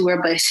anything to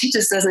her, but she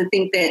just doesn't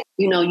think that,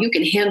 you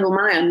can handle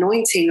my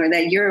anointing or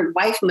that you're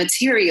wife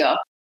material.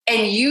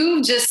 And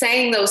you just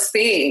saying those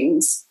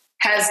things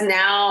has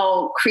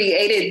now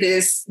created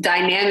this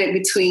dynamic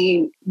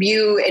between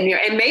you and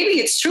maybe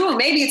it's true and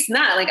maybe it's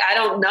not. Like, I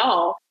don't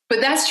know. But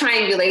that's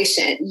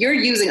triangulation. You're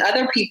using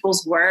other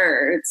people's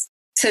words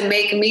to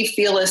make me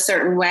feel a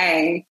certain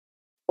way.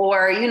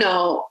 Or,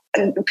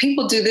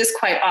 people do this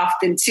quite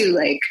often too.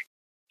 Like,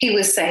 he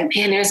would say,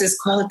 man, there's this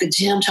girl at the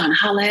gym trying to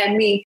holler at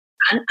me.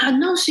 I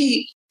know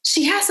she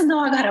has to know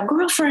I got a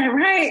girlfriend,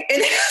 right?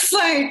 And it's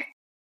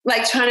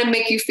like trying to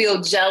make you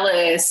feel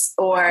jealous,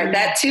 or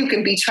that too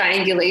can be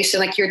triangulation.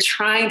 Like you're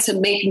trying to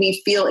make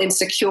me feel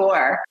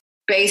insecure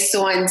based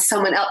on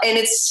someone else. And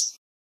it's,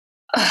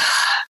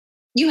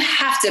 you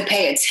have to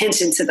pay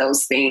attention to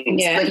those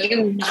things, but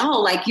you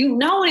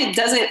know, when it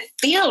doesn't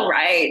feel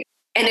right.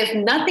 And if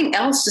nothing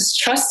else, just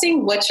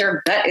trusting what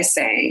your gut is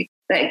saying,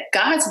 that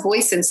God's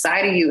voice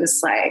inside of you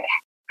is like,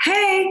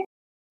 hey,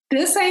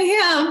 this ain't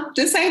him.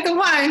 This ain't the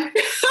one.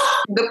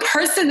 The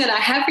person that I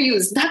have for you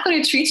is not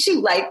going to treat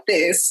you like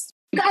this.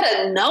 You got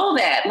to know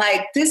that,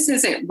 like, this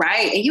isn't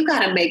right. And you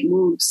got to make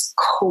moves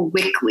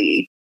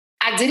quickly.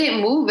 I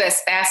didn't move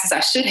as fast as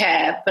I should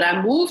have, but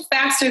I moved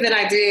faster than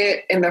I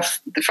did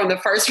from the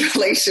first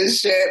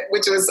relationship,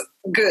 which was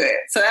good.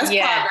 So that's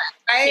progress,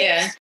 right?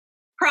 Yeah.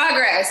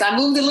 Progress. I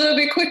moved a little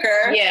bit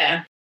quicker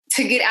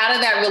to get out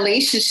of that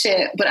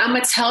relationship. But I'm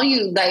going to tell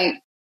you, like,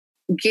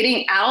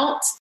 getting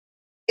out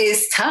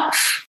is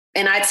tough.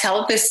 And I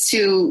tell this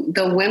to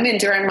the women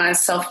during my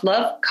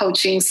self-love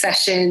coaching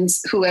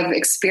sessions who have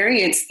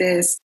experienced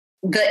this.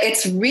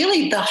 It's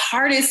really the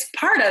hardest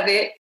part of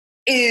it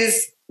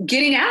is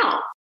getting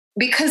out,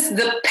 because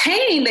the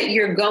pain that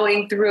you're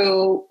going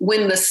through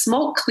when the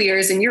smoke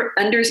clears and you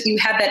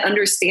have that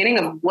understanding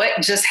of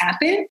what just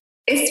happened,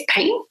 it's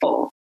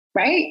painful,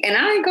 right? And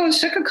I ain't going to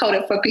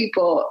sugarcoat it for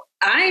people.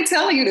 I ain't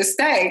telling you to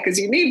stay because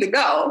you need to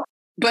go.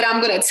 But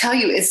I'm going to tell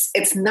you,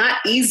 it's not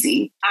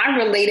easy. I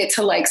relate it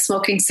to like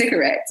smoking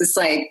cigarettes. It's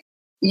like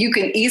you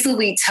can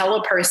easily tell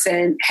a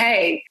person,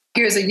 hey,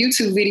 here's a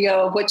YouTube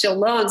video of what your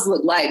lungs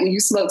look like when you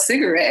smoke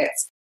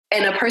cigarettes.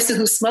 And a person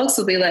who smokes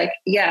will be like,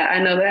 yeah,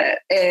 I know that.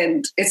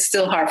 And it's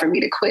still hard for me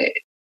to quit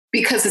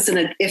because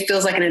it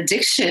feels like an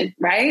addiction,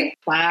 right?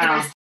 Wow.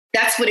 And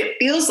that's what it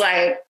feels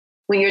like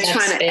when you're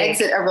trying to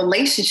exit a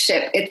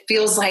relationship. It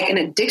feels like an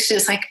addiction.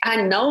 It's like, I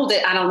know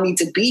that I don't need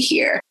to be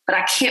here, but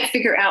I can't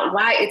figure out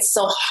why it's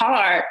so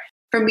hard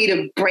for me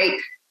to break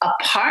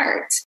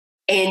apart.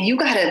 And you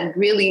got to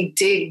really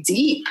dig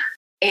deep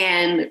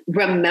and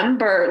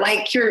remember,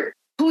 like,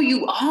 who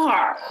you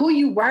are, who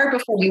you were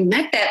before you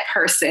met that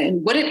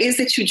person, what it is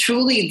that you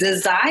truly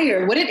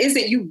desire, what it is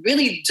that you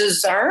really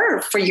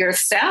deserve for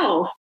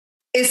yourself.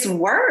 It's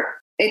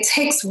work. It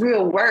takes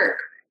real work.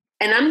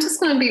 And I'm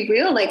just going to be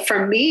real. Like,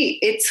 for me,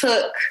 it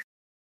took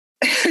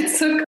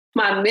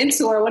my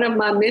mentor, one of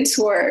my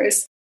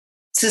mentors,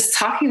 just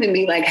talking to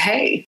me like,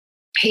 hey,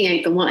 he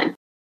ain't the one.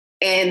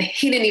 And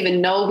he didn't even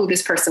know who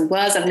this person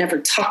was. I've never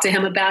talked to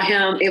him about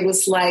him. It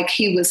was like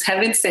he was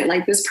heaven sent.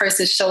 Like, this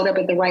person showed up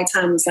at the right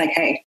time and was like,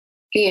 hey,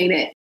 he ain't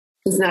it.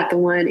 He's not the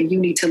one. And you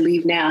need to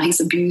leave now. He's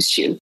abused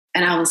you.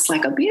 And I was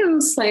like,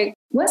 abused? Like,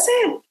 what's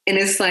it? And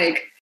it's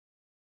like,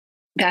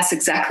 that's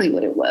exactly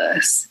what it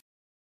was.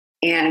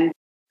 And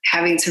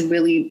having to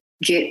really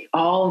get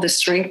all the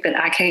strength that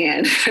I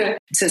can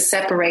to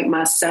separate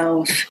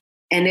myself.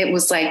 And it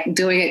was like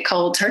doing it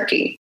cold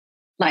turkey.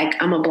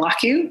 Like, I'm going to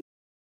block you.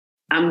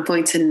 I'm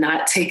going to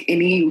not take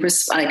any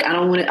risk. Like, I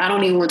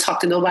don't even want to talk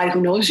to nobody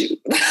who knows you.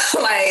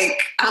 Like,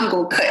 I'm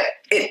going to cut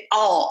it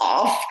all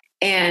off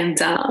and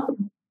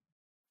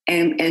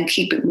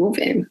keep it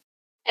moving.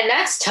 And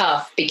that's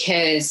tough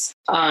because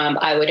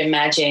I would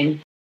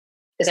imagine,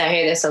 because I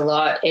hear this a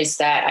lot, is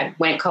that I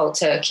went cold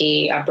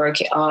turkey, I broke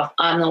it off.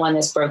 I'm the one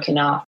that's broken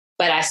off,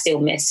 but I still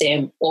miss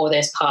him. Or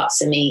there's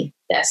parts of me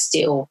that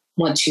still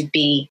want to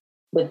be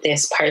with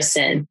this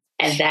person.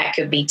 And that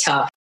could be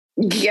tough.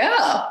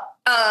 Yeah.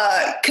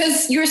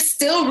 Because you're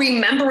still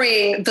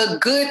remembering the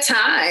good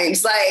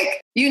times.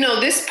 Like,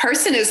 this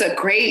person is a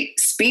great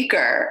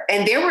speaker.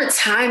 And there were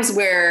times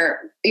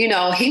where,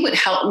 he would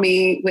help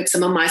me with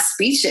some of my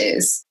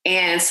speeches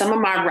and some of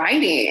my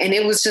writing. And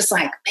it was just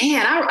like,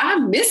 man, I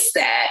miss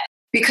that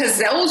because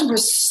those were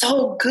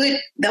so good.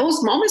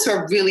 Those moments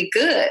were really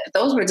good.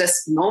 Those were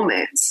just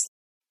moments.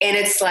 And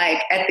it's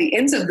like, at the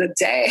end of the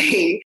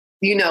day,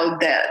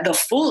 the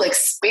full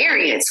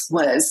experience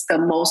was the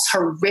most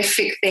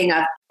horrific thing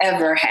I've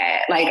ever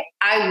had. Like,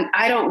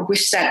 I don't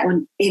wish that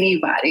on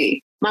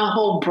anybody. My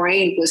whole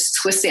brain was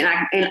twisted.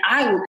 And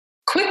I would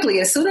quickly,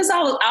 as soon as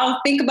I'll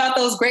think about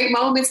those great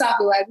moments, I'll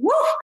be like, woo.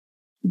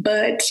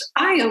 But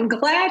I am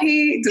glad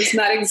he does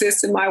not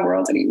exist in my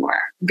world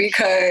anymore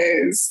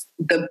because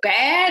the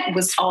bad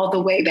was all the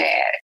way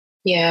bad.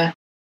 Yeah.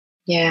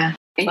 Yeah.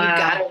 And you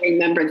got to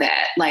remember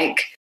that.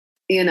 Like,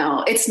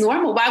 it's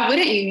normal. Why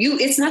wouldn't you?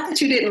 It's not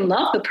that you didn't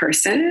love the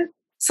person.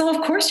 So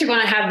of course you're going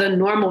to have the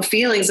normal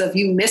feelings of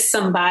you miss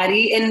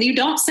somebody, and you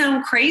don't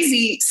sound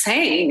crazy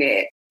saying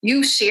it.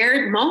 You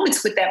shared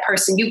moments with that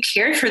person. You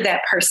cared for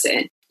that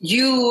person.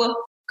 You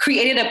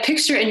created a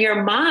picture in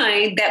your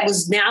mind that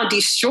was now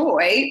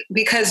destroyed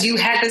because you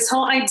had this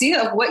whole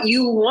idea of what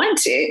you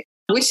wanted,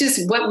 which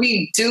is what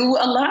we do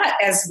a lot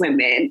as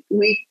women.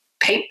 We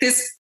paint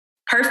this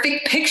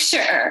perfect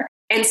picture.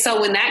 And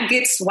so when that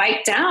gets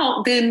wiped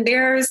out, then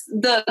there's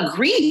the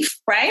grief,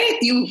 right?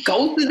 You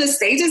go through the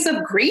stages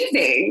of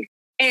grieving.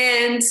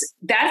 And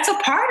that's a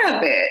part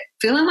of it.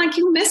 Feeling like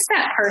you miss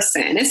that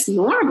person. It's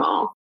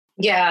normal.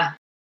 Yeah.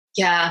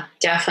 Yeah,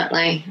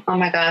 definitely. Oh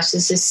my gosh,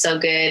 this is so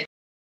good.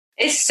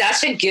 It's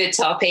such a good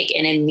topic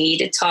and a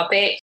needed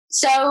topic.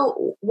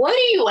 So what do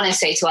you want to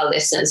say to our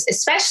listeners,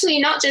 especially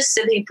not just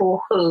the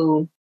people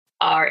who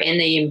are in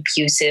the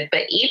abusive,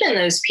 but even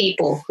those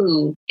people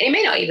who, it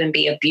may not even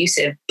be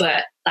abusive,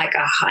 but like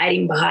are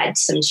hiding behind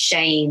some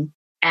shame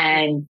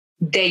and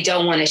they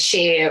don't want to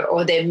share,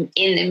 or they're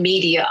in the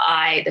media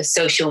eye, the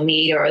social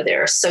media, or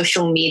they're a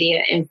social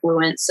media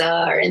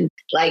influencer, and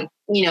like,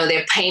 you know,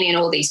 they're painting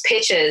all these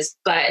pictures,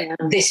 but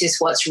this is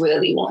what's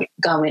really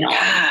going on.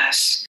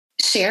 Gosh,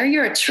 share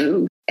your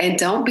truth and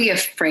don't be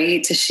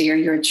afraid to share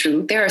your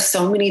truth. There are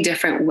so many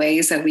different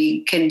ways that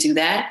we can do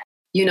that.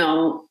 You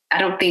know, I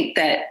don't think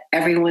that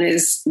everyone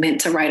is meant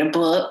to write a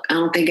book. I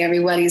don't think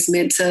everybody's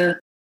meant to,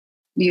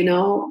 you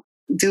know,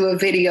 do a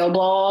video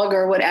blog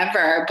or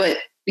whatever, but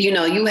you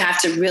know, you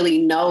have to really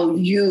know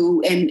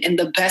you and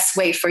the best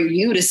way for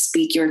you to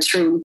speak your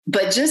truth.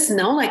 But just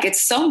know, like,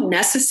 it's so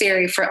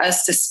necessary for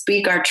us to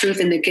speak our truth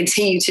and to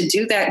continue to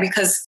do that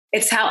because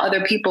it's how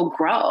other people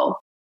grow.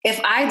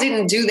 If I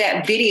didn't do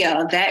that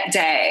video that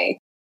day,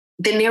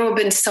 then there would have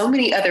been so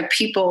many other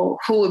people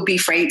who would be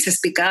afraid to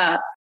speak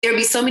up. There'd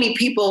be so many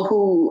people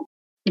who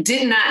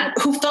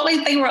who felt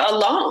like they were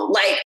alone.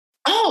 Like,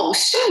 oh,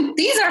 shoot,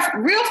 these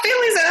are real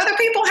feelings that other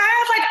people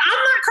have. Like, I'm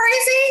not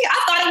crazy.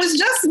 I thought it was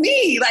just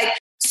me. Like,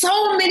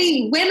 so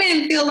many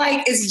women feel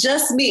like it's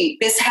just me.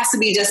 This has to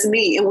be just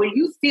me. And when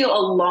you feel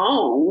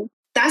alone,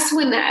 that's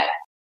when that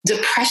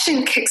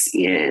depression kicks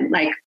in,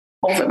 like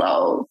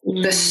overload,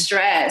 the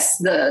stress,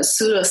 the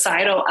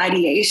suicidal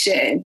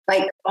ideation,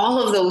 like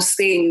all of those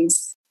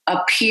things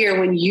appear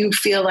when you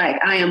feel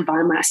like I am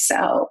by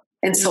myself.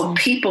 And so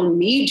people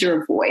need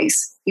your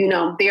voice. You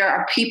know, there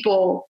are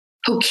people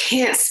who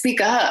can't speak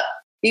up,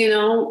 you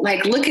know,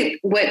 like look at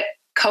what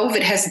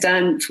COVID has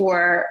done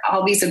for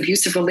all these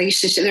abusive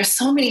relationships. There's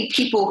so many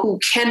people who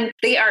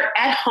they are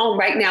at home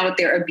right now with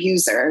their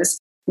abusers,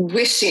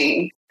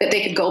 wishing that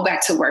they could go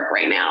back to work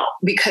right now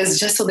because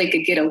just so they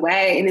could get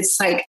away. And it's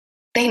like,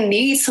 they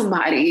need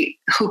somebody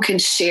who can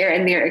share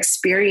in their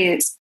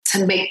experience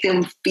to make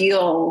them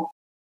feel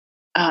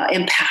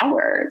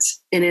empowered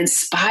and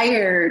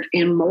inspired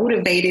and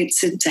motivated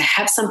to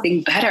have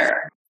something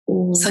better.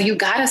 So you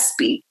got to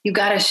speak. You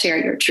got to share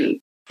your truth.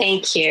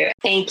 Thank you.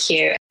 Thank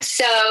you.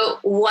 So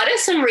what are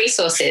some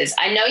resources?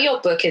 I know your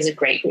book is a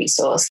great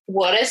resource.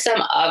 What are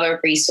some other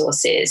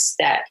resources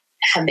that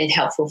have been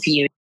helpful for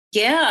you?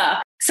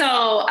 Yeah.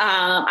 So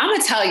I'm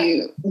going to tell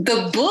you,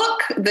 the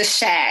book, The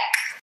Shack.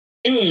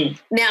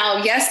 Now,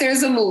 yes,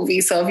 there's a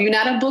movie. So if you're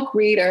not a book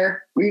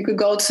reader, you could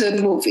go to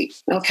the movie.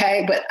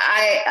 Okay. But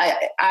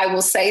I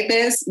will say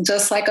this,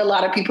 just like a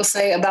lot of people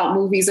say about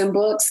movies and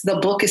books, the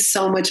book is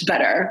so much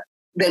better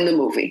than the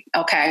movie.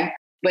 Okay.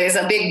 But it's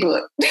a big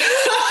book.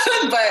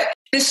 But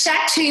The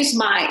Shack changed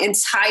my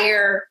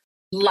entire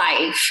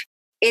life.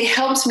 It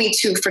helped me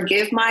to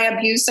forgive my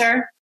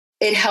abuser.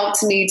 It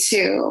helped me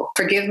to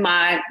forgive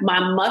my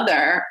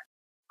mother,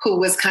 who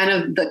was kind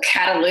of the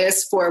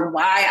catalyst for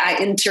why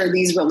I entered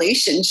these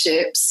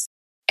relationships.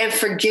 And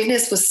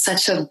forgiveness was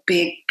such a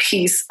big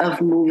piece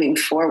of moving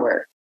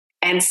forward.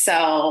 And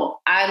so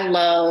I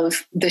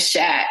love The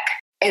Shack.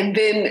 And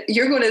then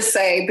you're going to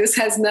say this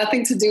has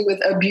nothing to do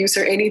with abuse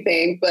or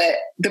anything, but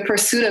The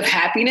Pursuit of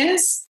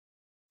Happiness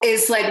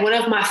is like one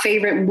of my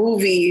favorite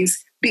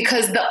movies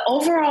because the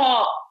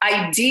overall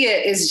idea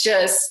is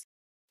just,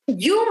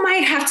 you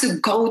might have to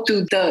go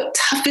through the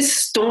toughest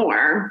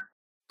storm,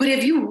 but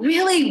if you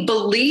really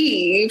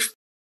believe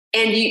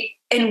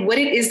and what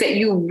it is that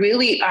you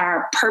really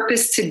are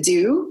purposed to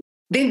do,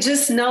 then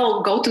just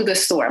know, go through the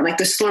storm. Like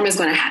the storm is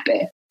going to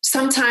happen.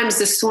 Sometimes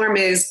the storm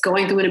is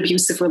going through an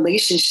abusive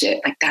relationship.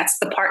 Like that's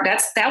the part,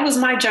 that was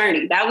my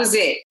journey. That was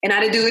it. And I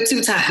had to do it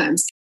 2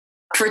 times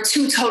for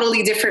 2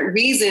 totally different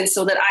reasons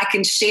so that I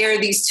can share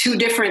these 2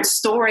 different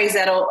stories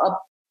that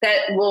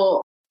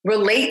will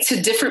relate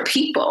to different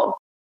people.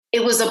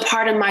 It was a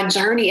part of my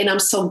journey and I'm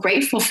so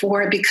grateful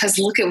for it because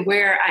look at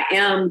where I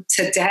am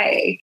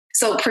today.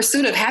 So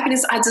Pursuit of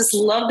Happiness, I just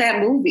love that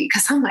movie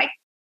because I'm like,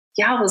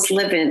 y'all was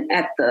living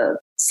at the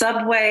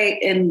subway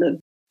in the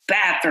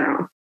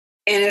bathroom.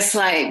 And it's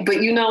like,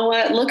 but you know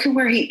what? Look at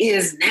where he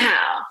is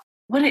now.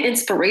 What an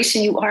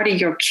inspiration you are to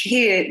your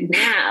kid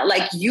now.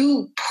 Like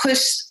you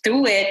pushed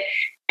through it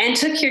and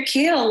took your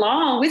kid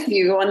along with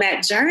you on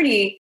that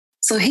journey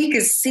so he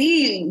could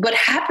see what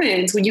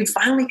happens when you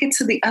finally get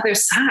to the other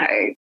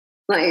side.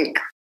 Like,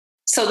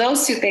 so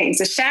those 2 things,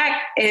 The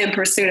Shack and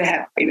Pursuit of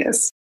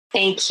Happiness.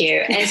 Thank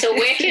you. And so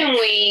where can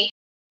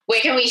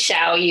we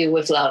shower you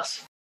with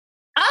love?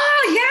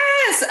 Oh,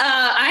 yes.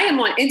 I am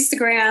on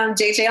Instagram,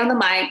 JJ on the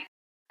Mic.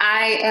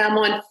 I am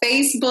on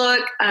Facebook,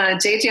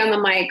 JJ on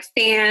the Mic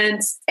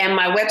fans, and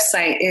my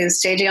website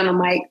is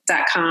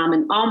jjonthemic.com,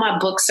 and all my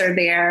books are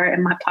there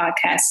and my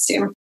podcast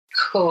too.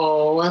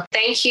 Cool. Well,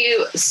 thank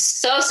you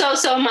so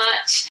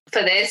much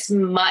for this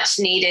much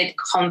needed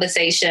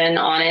conversation,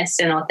 honest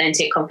and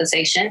authentic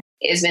conversation.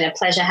 It's been a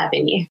pleasure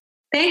having you.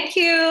 Thank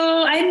you.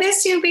 I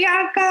miss you,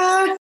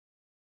 Bianca.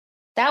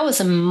 That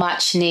was a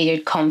much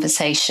needed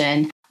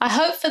conversation. I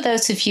hope for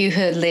those of you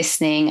who are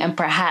listening and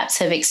perhaps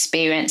have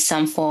experienced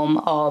some form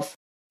of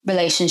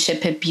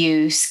relationship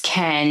abuse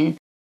can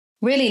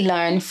really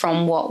learn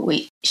from what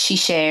she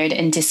shared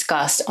and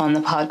discussed on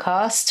the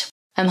podcast.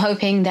 I'm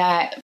hoping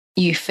that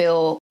you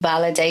feel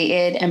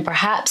validated and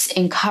perhaps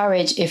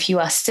encouraged, if you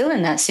are still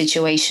in that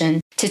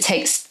situation, to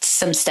take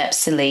some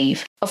steps to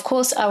leave. Of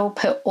course, I will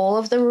put all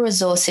of the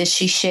resources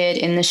she shared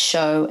in the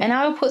show, and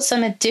I will put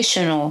some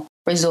additional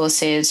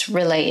resources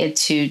related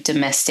to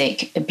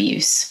domestic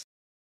abuse.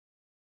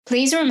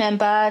 Please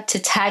remember to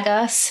tag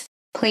us.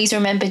 Please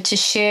remember to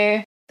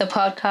share the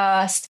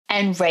podcast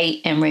and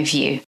rate and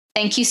review.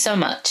 Thank you so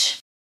much.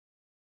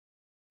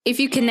 If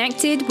you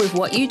connected with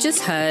what you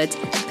just heard,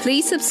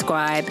 please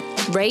subscribe,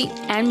 rate,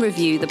 and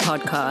review the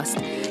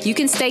podcast. You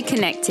can stay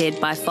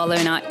connected by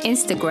following our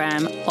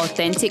Instagram,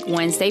 Authentic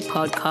Wednesday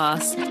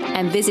Podcast,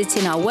 and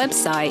visiting our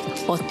website,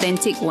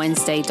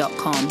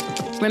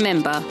 AuthenticWednesday.com.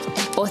 Remember,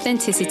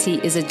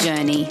 authenticity is a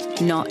journey,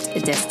 not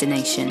a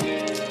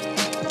destination.